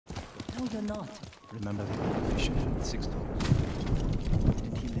No, you're not. Remember the old fisherman with 6 dogs?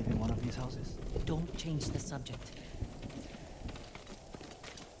 Didn't he live in one of these houses? Don't change the subject.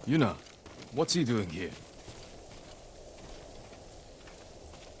 Yuna, what's he doing here?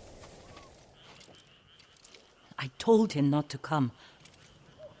 I told him not to come.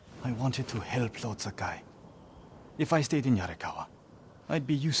 I wanted to help Lord Sakai. If I stayed in Yarikawa, I'd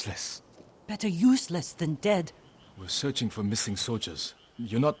be useless. Better useless than dead. We're searching for missing soldiers.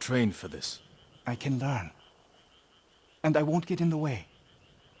 You're not trained for this. I can learn. And I won't get in the way.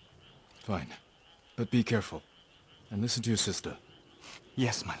 Fine. But be careful. And listen to your sister.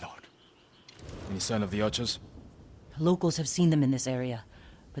 Yes, my lord. Any sign of the archers? Locals have seen them in this area,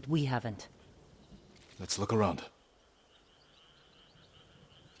 but we haven't. Let's look around.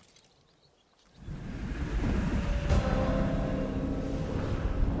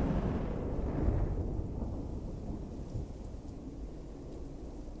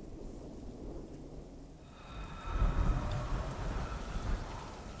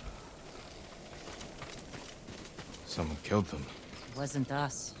 Someone killed them. Wasn't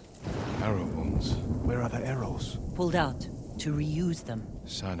us. Arrow wounds. Where are the arrows? Pulled out to reuse them.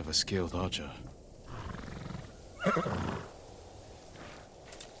 Sign of a skilled archer.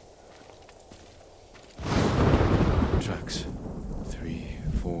 Tracks. 3,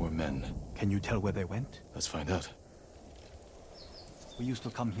 4 men. Can you tell where they went? Let's find out. We used to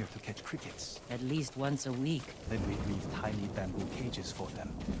come here to catch crickets. At least once a week. Then we'd leave tiny bamboo cages for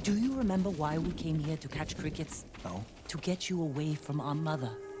them. Do you remember why we came here to catch crickets? No? To get you away from our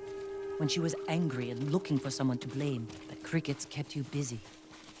mother. When she was angry and looking for someone to blame, the crickets kept you busy.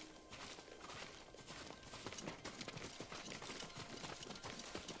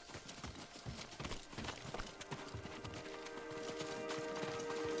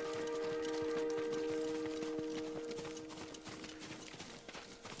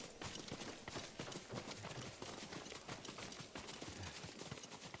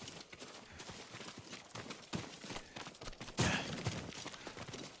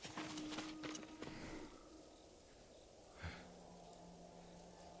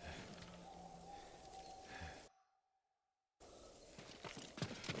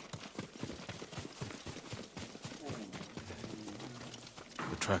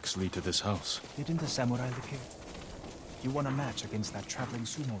 Tracks lead to this house. Didn't the samurai live here? You won a match against that traveling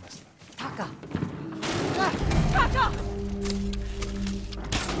sumo wrestler. Taka! Taka!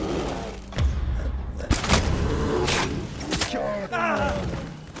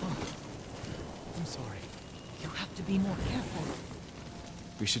 I'm sorry. You have to be more careful.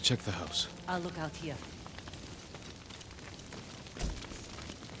 We should check the house. I'll look out here.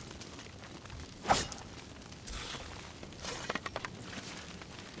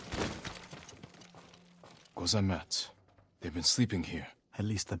 Gozan mats. They've been sleeping here. At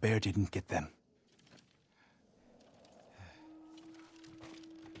least the bear didn't get them.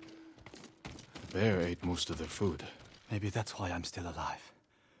 The bear ate most of their food. Maybe that's why I'm still alive.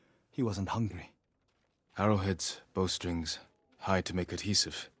 He wasn't hungry. Arrowheads, bowstrings, hide to make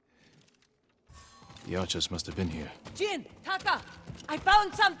adhesive. The archers must have been here. Jin! Taka! I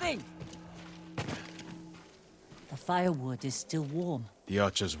found something! The firewood is still warm. The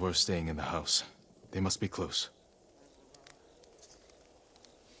archers were staying in the house. They must be close.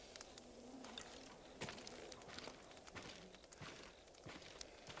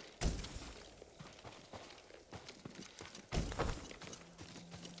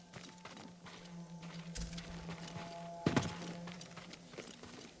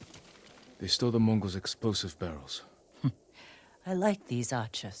 They stole the Mongols' explosive barrels. I like these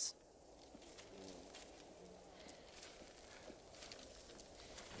archers.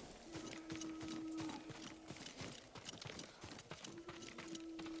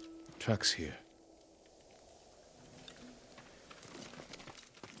 Tracks here.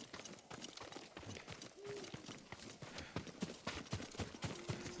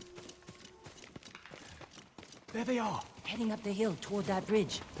 There they are! Heading up the hill toward that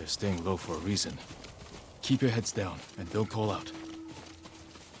bridge. They're staying low for a reason. Keep your heads down, and don't call out.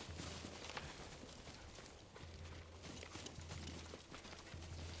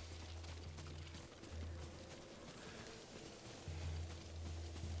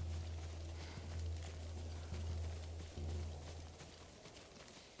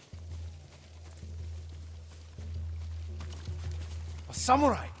 A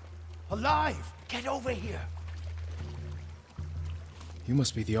samurai! Alive! Get over here! You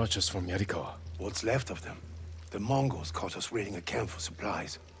must be the archers from Yarikawa. What's left of them? The Mongols caught us raiding a camp for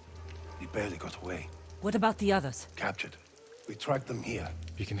supplies. We barely got away. What about the others? Captured. We tracked them here.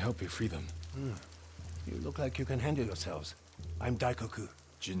 We can help you free them. You look like you can handle yourselves. I'm Daikoku.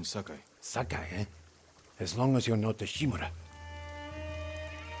 Jin Sakai. Sakai, eh? As long as you're not the Shimura.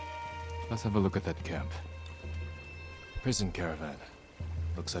 Let's have a look at that camp. Prison caravan.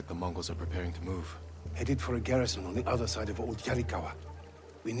 Looks like the Mongols are preparing to move. Headed for a garrison on the other side of old Yarikawa.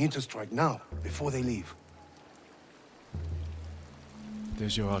 We need to strike now, before they leave.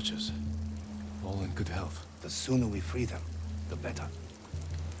 There's your archers. All in good health. The sooner we free them, the better.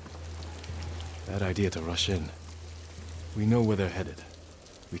 Bad idea to rush in. We know where they're headed.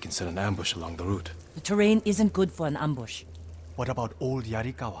 We can set an ambush along the route. The terrain isn't good for an ambush. What about old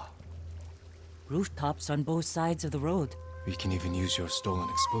Yarikawa? Rooftops on both sides of the road. We can even use your stolen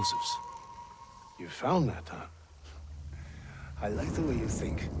explosives. You found that, huh? I like the way you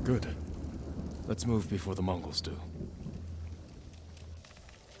think. Good. Let's move before the Mongols do.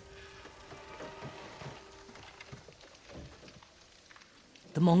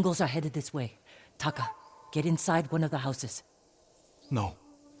 The Mongols are headed this way. Taka, get inside one of the houses. No.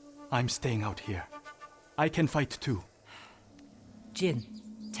 I'm staying out here. I can fight too. Jin,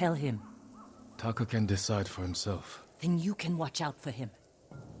 tell him. Taka can decide for himself. Then you can watch out for him.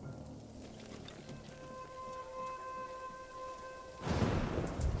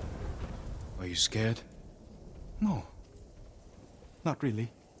 Are you scared? No. Not really.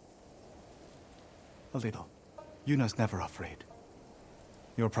 A little. Yuna's never afraid.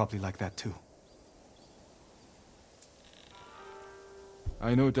 You're probably like that too.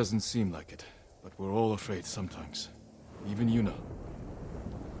 I know it doesn't seem like it, but we're all afraid sometimes. Even Yuna.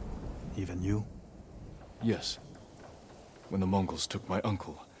 Even you? Yes. When the Mongols took my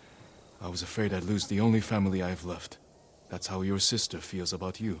uncle, I was afraid I'd lose the only family I've left. That's how your sister feels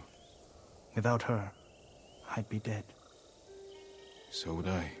about you. Without her, I'd be dead. So would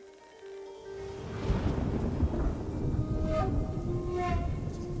I.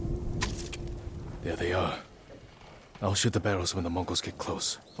 There they are. I'll shoot the barrels when the Mongols get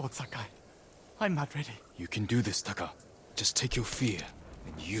close. Lord Sakai, I'm not ready. You can do this, Taka. Just take your fear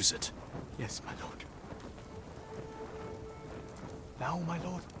and use it. Yes, my lord. Now, my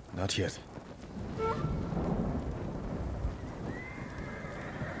lord? Not yet.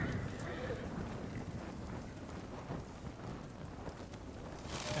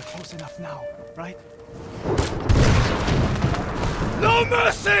 They're close enough now, right? No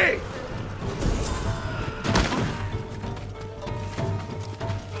mercy!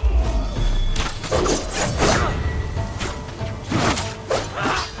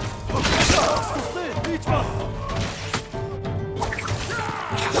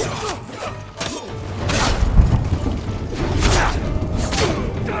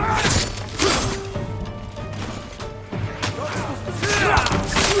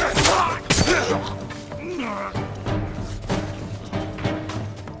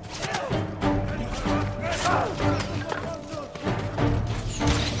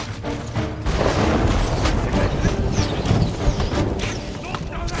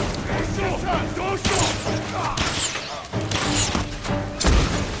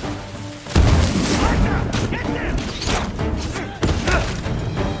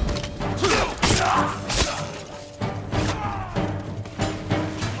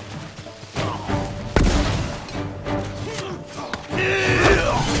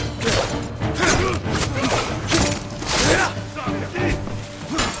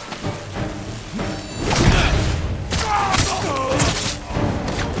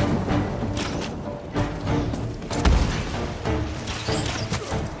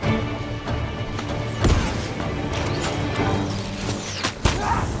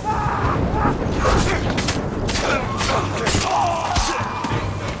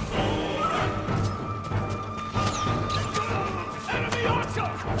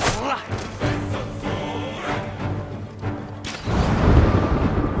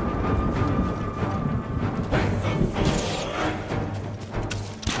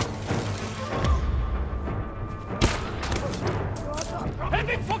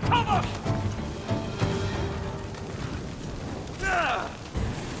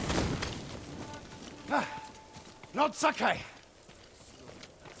 Lord Sakai!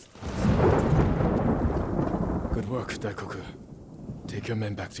 Good work, Daikoku. Take your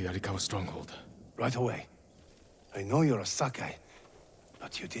men back to Yarikawa stronghold. Right away. I know you're a Sakai,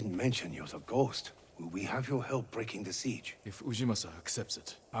 but you didn't mention you're the ghost. Will we have your help breaking the siege? If Ujimasa accepts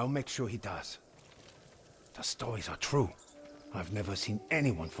it. I'll make sure he does. The stories are true. I've never seen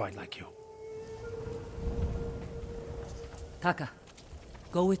anyone fight like you. Taka,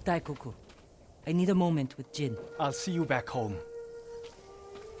 go with Daikoku. I need a moment with Jin. I'll see you back home.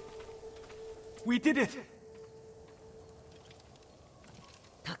 We did it!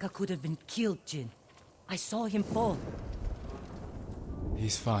 Taka could have been killed, Jin. I saw him fall.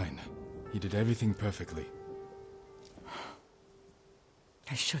 He's fine. He did everything perfectly.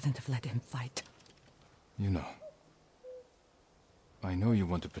 I shouldn't have let him fight. You know. I know you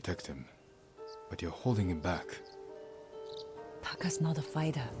want to protect him, but you're holding him back. Taka's not a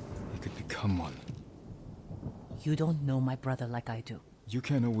fighter. He could become one. You don't know my brother like I do. You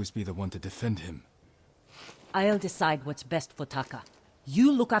can't always be the one to defend him. I'll decide what's best for Taka.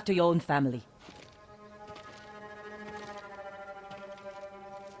 You look after your own family.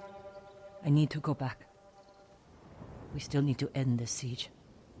 I need to go back. We still need to end this siege.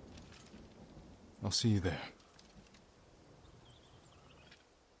 I'll see you there.